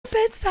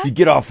inside. You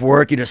get off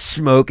work, you're just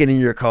smoking in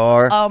your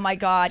car. Oh my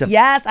God.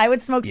 Yes, I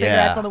would smoke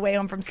cigarettes Yeah. on the way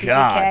home from CPK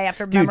God.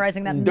 after Dude,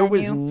 memorizing that there menu.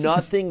 was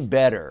nothing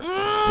better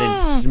than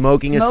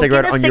smoking a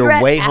cigarette on your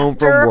cigarette way home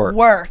after from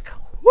work.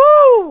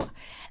 Woo!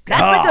 That's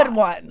God. a good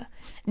one.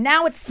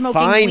 Now it's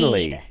smoking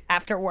Finally. weed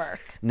after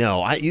work.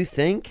 No, you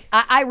think?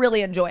 I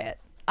really enjoy it.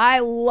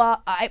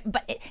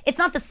 But it's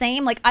not the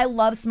same. Like, I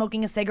love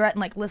smoking a cigarette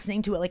and like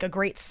listening to it, like a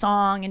great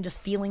song and just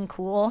feeling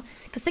cool.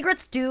 Because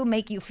cigarettes do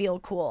make you feel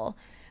cool.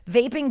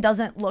 Vaping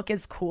doesn't look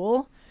as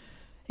cool.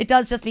 It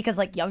does just because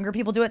like younger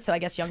people do it. So I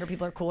guess younger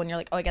people are cool and you're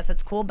like, oh, I guess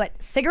that's cool.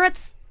 But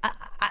cigarettes,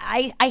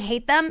 I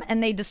hate them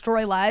and they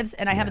destroy lives.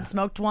 And I haven't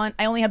smoked one.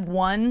 I only had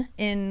one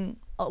in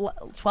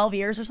 12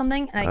 years or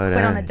something. And I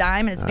quit on a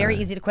dime and it's very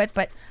easy to quit.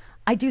 But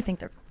I do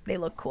think they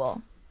look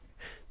cool.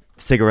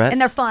 Cigarettes? And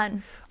they're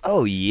fun.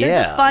 Oh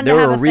yeah, just fun to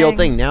they're have a a real thing.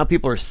 thing. Now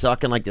people are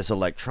sucking like this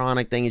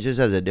electronic thing. It just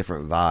has a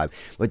different vibe.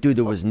 But dude,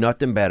 there was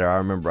nothing better. I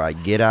remember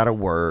I'd get out of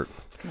work,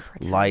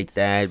 light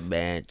that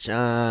bitch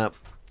up,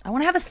 I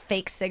want to have a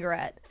fake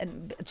cigarette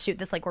and shoot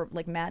this like we're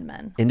like Mad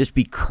Men. and just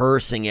be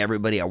cursing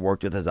everybody I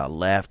worked with as I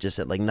left. Just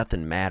that, like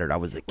nothing mattered. I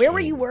was the Where were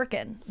king. you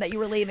working that you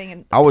were leaving?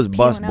 And I was peeling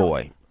bus out?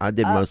 boy. I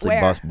did mostly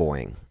where? bus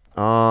boying.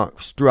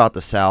 Throughout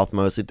the South,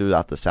 mostly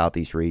throughout the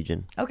Southeast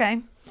region.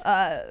 Okay.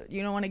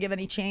 You don't want to give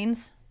any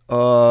chains?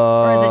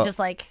 Or is it just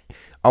like...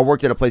 I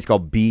worked at a place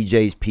called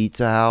BJ's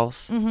Pizza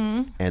House,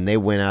 and they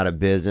went out of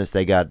business.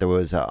 There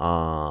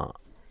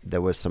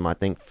was some, I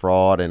think,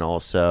 fraud, and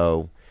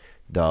also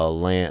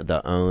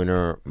the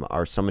owner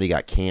or somebody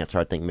got cancer.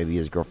 I think maybe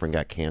his girlfriend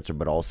got cancer,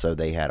 but also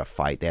they had a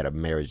fight. They had a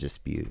marriage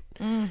dispute.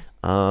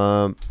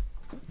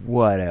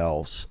 What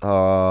else?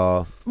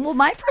 Well,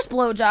 my first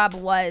blowjob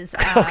was...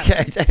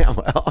 Okay, damn.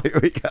 Well, here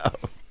we go.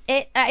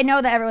 I know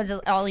that everyone's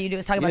just, all you do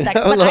is talk about You sex,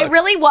 know, but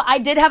look, I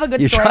did have a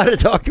good You story. try to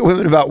talk to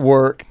women about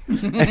work,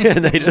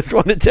 and they just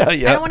want to tell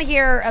you. I don't want to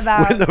hear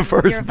about when the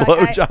first your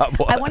blowjob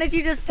was. I wanted you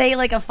to just say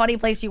like a funny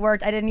place you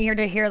worked. I didn't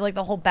hear like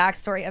the whole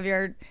backstory of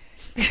your...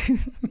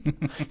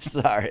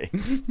 Sorry.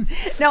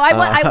 No,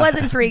 I was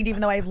intrigued,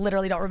 even though I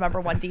literally don't remember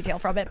one detail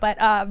from it. But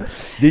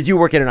Did you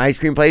work at an ice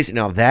cream place?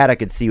 Now that I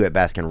could see you at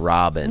Baskin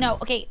Robbins. no,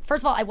 okay.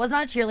 First of all, I was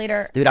not a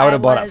cheerleader. Dude, I would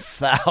have bought was-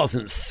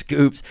 1,000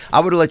 scoops.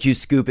 I would have let you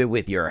scoop it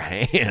with your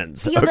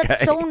hands. Yo, okay?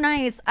 that's so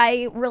nice.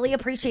 I really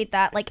appreciate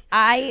that. Like,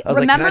 I was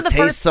remember like, the can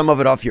I taste first. some of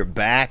it off your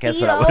back? That's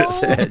what I would have Yo.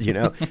 said, you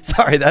know?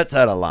 Sorry, that's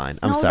out of line.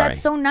 I'm No, sorry.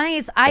 that's so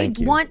nice. I Thank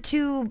you. want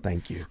to.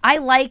 Thank you. I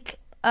like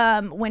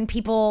when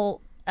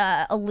people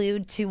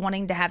allude to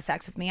wanting to have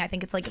sex with me. I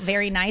think it's like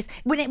very nice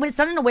when it's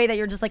done in a way that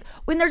you're just like,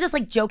 when they're just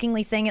like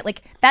jokingly saying it,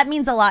 like that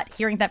means a lot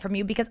hearing that from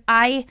you, because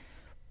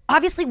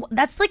obviously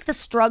that's like the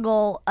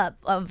struggle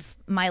of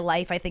my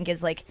life. I think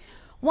is like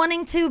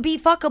wanting to be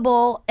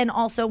fuckable and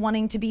also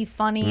wanting to be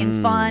funny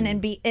and fun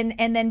and be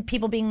and then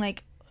people being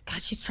like,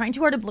 God, she's trying too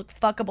hard to look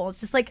fuckable.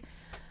 It's just like,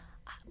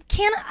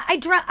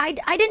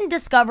 I didn't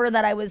discover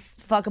that I was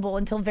fuckable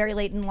until very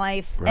late in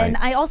life. Right. And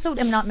I also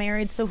am not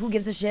married, so who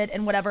gives a shit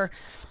and whatever.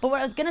 But what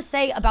I was gonna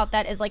say about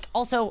that is like,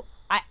 also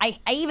I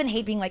even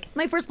hate being like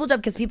my first blowjob,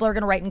 because people are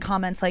gonna write in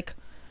comments like,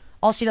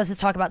 all she does is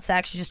talk about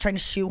sex. She's just trying to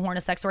shoehorn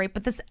a sex story.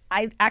 But this,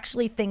 I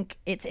actually think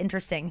it's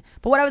interesting.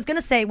 But what I was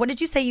gonna say, what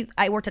did you say?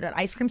 I worked at an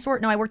ice cream store.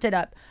 No, I worked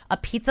at a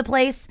pizza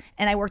place,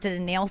 and I worked at a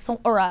nail salon.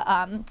 Or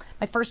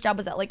my first job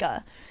was at like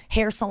a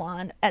hair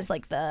salon as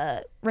like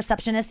the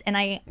receptionist. And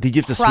I Did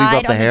you have to sweep cried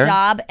up the on hair?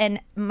 job,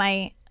 and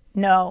my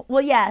no,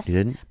 well, yes, You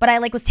didn't? but I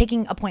like was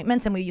taking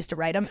appointments, and we used to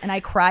write them. And I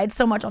cried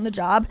so much on the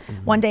job.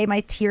 Mm-hmm. One day, my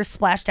tears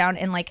splashed down,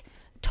 and like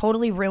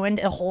totally ruined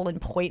a whole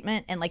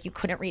appointment, and like you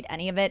couldn't read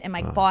any of it, and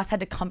my boss had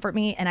to comfort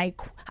me, and I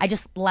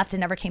just left and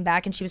never came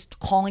back, and she was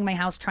calling my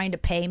house trying to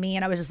pay me,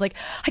 and I was just like,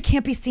 I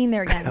can't be seen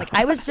there again. Like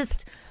I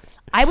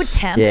would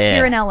temp Yeah.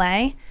 here in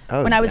LA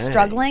Oh, when I was dang.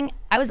 struggling.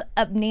 I was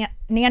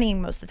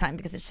nannying most of the time,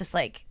 because it's just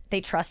like they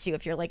trust you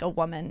if you're like a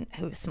woman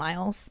who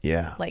smiles.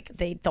 Yeah. Like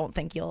they don't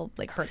think you'll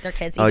like hurt their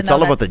kids. Oh, even it's all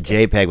though about the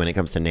that's- JPEG when it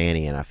comes to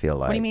nannying, I feel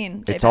like. do you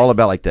mean, It's JPEG? all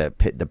about like the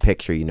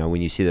picture, you know,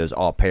 when you see those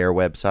all pair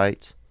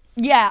websites.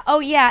 Yeah. Oh,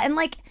 yeah. And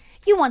like,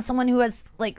 you want someone who has like